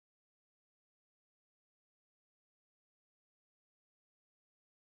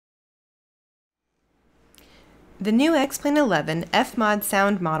The new X-Plane 11 FMOD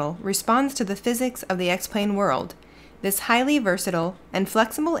sound model responds to the physics of the X-Plane world. This highly versatile and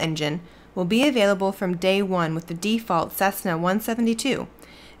flexible engine will be available from day one with the default Cessna 172,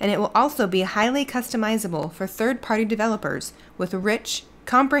 and it will also be highly customizable for third-party developers with rich,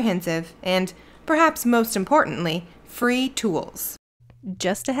 comprehensive, and, perhaps most importantly, free tools.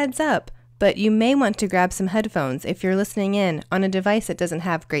 Just a heads up, but you may want to grab some headphones if you're listening in on a device that doesn't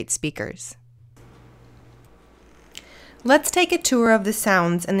have great speakers. Let's take a tour of the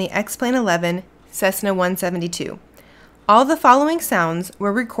sounds in the X-Plane 11 Cessna 172. All the following sounds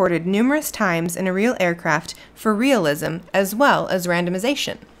were recorded numerous times in a real aircraft for realism as well as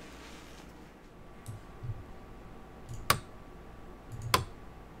randomization.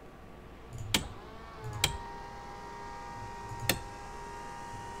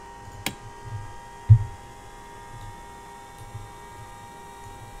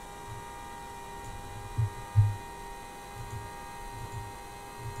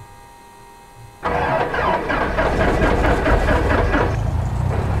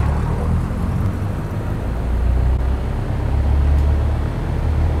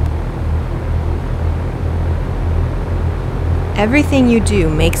 Everything you do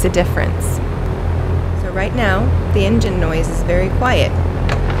makes a difference. So right now, the engine noise is very quiet.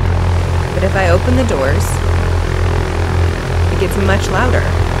 But if I open the doors, it gets much louder.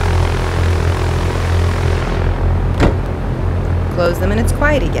 Close them and it's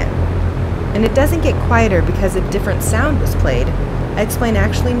quiet again. And it doesn't get quieter because a different sound was played. X-Plane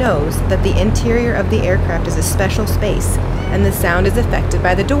actually knows that the interior of the aircraft is a special space, and the sound is affected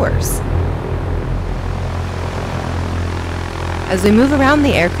by the doors. As we move around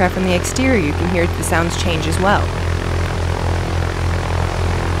the aircraft from the exterior, you can hear the sounds change as well.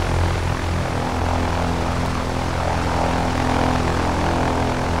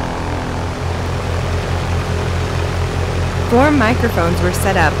 Four microphones were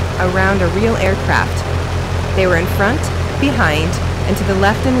set up around a real aircraft. They were in front, behind, and to the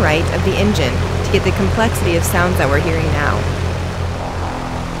left and right of the engine to get the complexity of sounds that we're hearing now.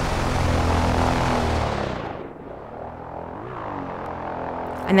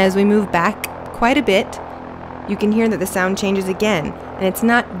 And as we move back quite a bit, you can hear that the sound changes again, and it's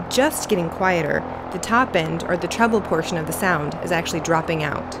not just getting quieter, the top end or the treble portion of the sound is actually dropping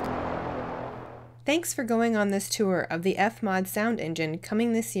out. Thanks for going on this tour of the FMOD sound engine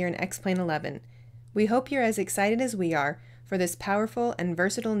coming this year in X-Plane 11. We hope you're as excited as we are for this powerful and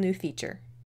versatile new feature.